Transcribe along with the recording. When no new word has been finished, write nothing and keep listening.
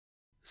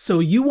So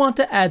you want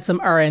to add some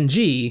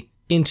RNG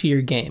into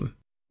your game.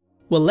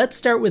 Well, let's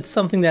start with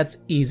something that's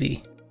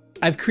easy.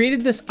 I've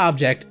created this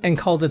object and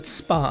called it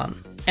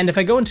spawn. And if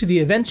I go into the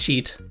event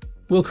sheet,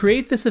 we'll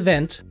create this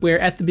event where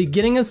at the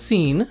beginning of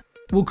scene,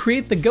 we'll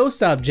create the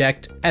ghost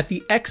object at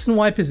the X and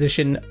Y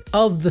position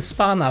of the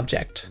spawn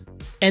object.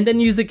 And then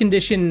use the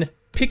condition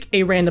pick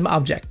a random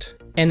object,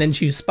 and then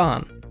choose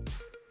spawn.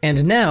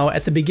 And now,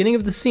 at the beginning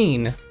of the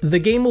scene, the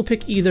game will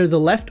pick either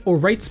the left or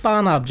right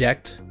spawn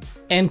object,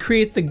 and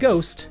create the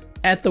ghost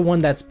at the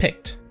one that's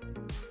picked.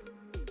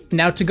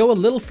 Now to go a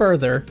little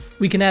further,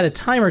 we can add a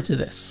timer to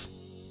this,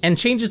 and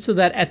change it so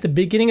that at the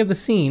beginning of the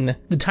scene,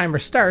 the timer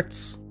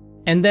starts,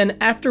 and then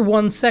after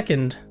 1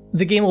 second,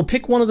 the game will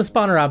pick one of the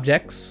spawner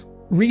objects,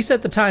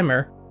 reset the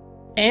timer,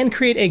 and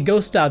create a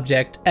ghost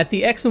object at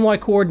the X and Y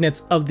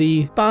coordinates of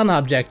the spawn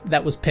object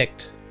that was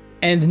picked.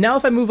 And now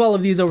if I move all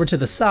of these over to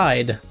the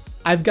side,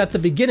 I've got the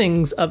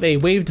beginnings of a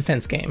wave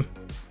defense game.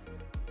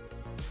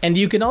 And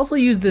you can also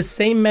use this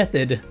same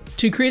method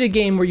to create a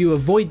game where you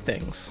avoid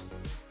things.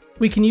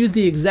 We can use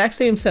the exact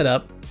same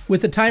setup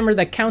with a timer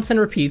that counts and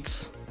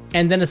repeats,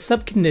 and then a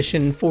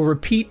subcondition for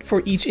repeat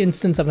for each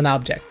instance of an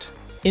object,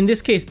 in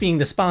this case being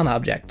the spawn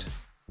object.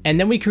 And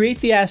then we create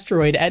the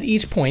asteroid at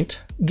each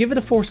point, give it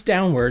a force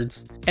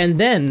downwards, and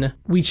then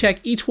we check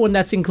each one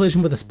that's in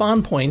collision with a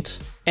spawn point,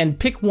 and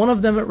pick one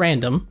of them at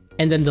random,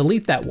 and then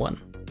delete that one,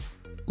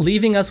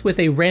 leaving us with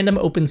a random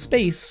open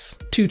space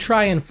to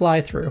try and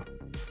fly through.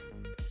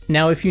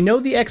 Now if you know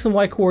the X and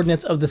Y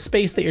coordinates of the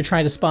space that you're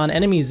trying to spawn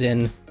enemies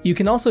in, you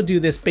can also do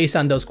this based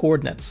on those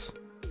coordinates.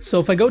 So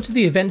if I go to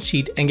the event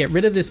sheet and get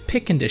rid of this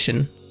pick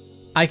condition,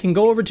 I can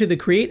go over to the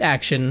create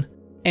action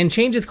and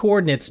change its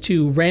coordinates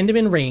to random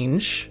in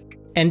range,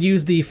 and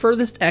use the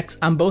furthest X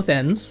on both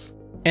ends,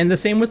 and the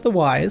same with the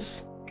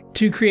Ys,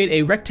 to create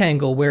a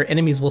rectangle where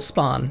enemies will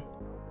spawn.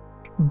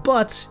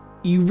 But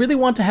you really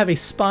want to have a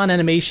spawn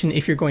animation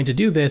if you're going to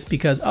do this,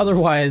 because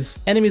otherwise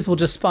enemies will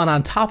just spawn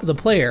on top of the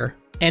player,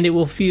 and it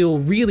will feel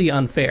really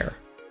unfair.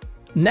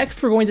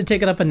 Next, we're going to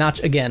take it up a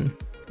notch again.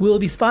 We'll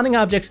be spawning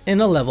objects in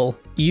a level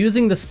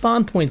using the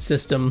spawn point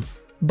system,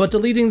 but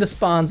deleting the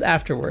spawns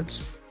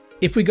afterwards.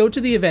 If we go to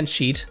the event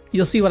sheet,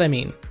 you'll see what I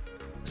mean.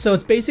 So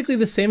it's basically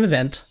the same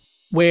event,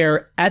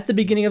 where at the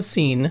beginning of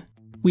scene,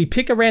 we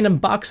pick a random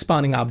box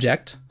spawning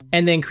object,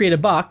 and then create a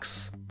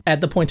box at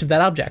the point of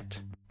that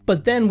object.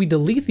 But then we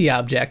delete the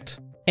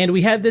object, and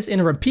we have this in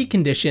a repeat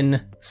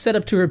condition set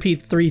up to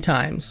repeat 3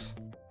 times.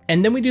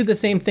 And then we do the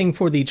same thing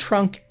for the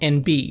trunk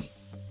and B.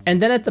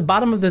 And then at the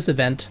bottom of this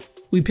event,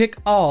 we pick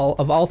all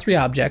of all 3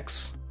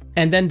 objects,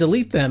 and then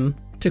delete them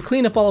to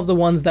clean up all of the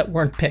ones that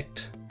weren't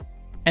picked.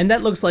 And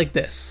that looks like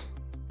this.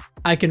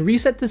 I can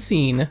reset the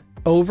scene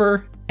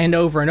over and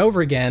over and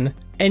over again,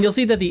 and you'll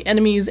see that the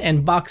enemies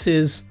and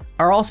boxes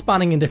are all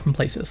spawning in different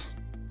places.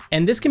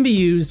 And this can be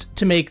used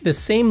to make the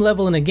same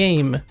level in a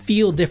game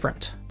feel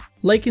different.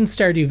 Like in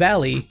Stardew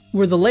Valley,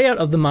 where the layout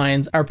of the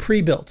mines are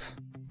pre-built,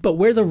 but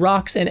where the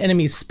rocks and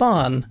enemies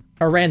spawn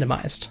are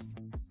randomized.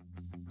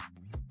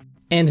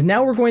 And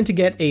now we're going to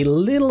get a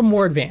little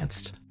more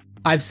advanced.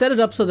 I've set it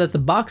up so that the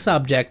box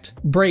object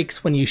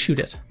breaks when you shoot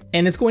it,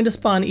 and it's going to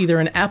spawn either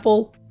an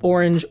apple,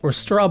 orange, or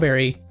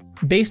strawberry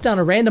based on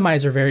a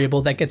randomizer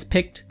variable that gets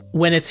picked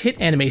when its hit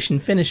animation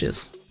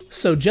finishes.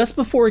 So just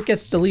before it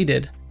gets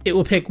deleted, it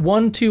will pick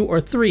 1, 2, or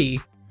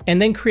 3,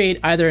 and then create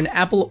either an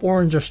apple,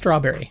 orange, or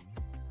strawberry.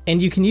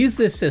 And you can use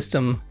this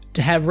system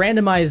to have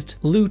randomized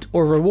loot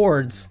or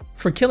rewards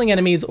for killing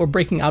enemies or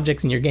breaking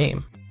objects in your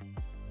game.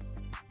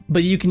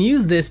 But you can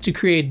use this to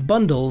create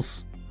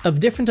bundles of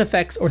different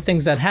effects or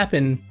things that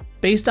happen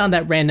based on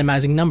that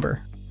randomizing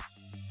number.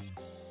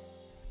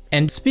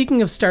 And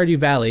speaking of Stardew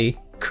Valley,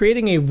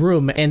 creating a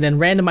room and then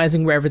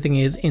randomizing where everything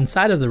is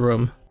inside of the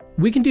room,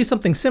 we can do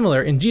something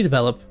similar in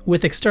GDevelop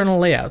with external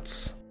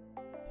layouts.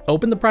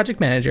 Open the project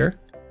manager,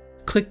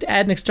 click to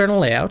add an external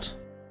layout,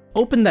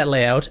 open that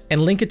layout and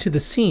link it to the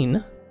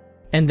scene,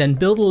 and then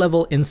build a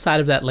level inside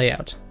of that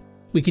layout.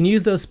 We can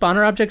use those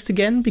spawner objects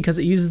again because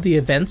it uses the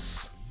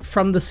events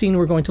from the scene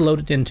we're going to load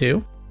it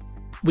into.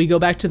 We go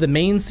back to the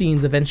main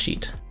scene's event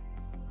sheet,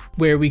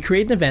 where we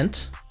create an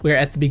event where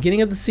at the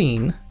beginning of the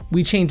scene,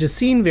 we change the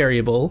scene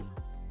variable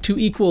to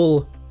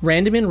equal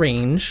random in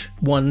range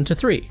 1 to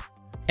 3,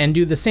 and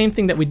do the same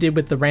thing that we did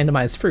with the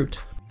randomized fruit.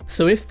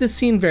 So if this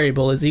scene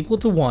variable is equal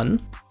to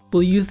 1,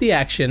 we'll use the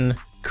action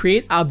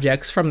create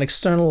objects from an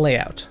external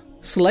layout,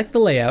 select the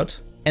layout,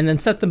 and then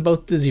set them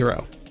both to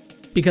 0,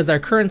 because our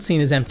current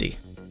scene is empty.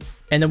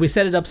 And then we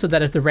set it up so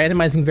that if the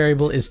randomizing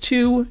variable is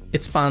 2,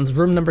 it spawns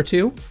room number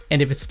 2,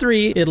 and if it's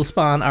 3, it'll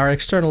spawn our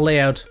external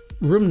layout,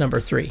 room number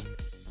 3.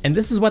 And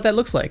this is what that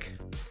looks like.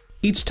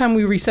 Each time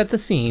we reset the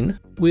scene,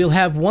 we'll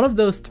have one of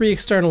those 3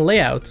 external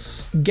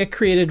layouts get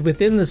created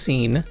within the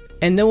scene,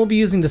 and then we'll be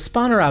using the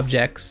spawner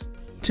objects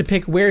to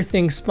pick where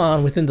things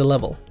spawn within the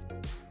level.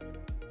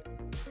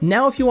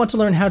 Now if you want to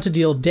learn how to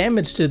deal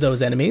damage to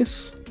those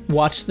enemies,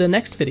 watch the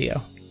next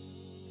video.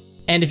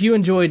 And if you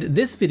enjoyed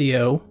this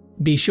video,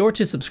 be sure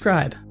to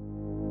subscribe.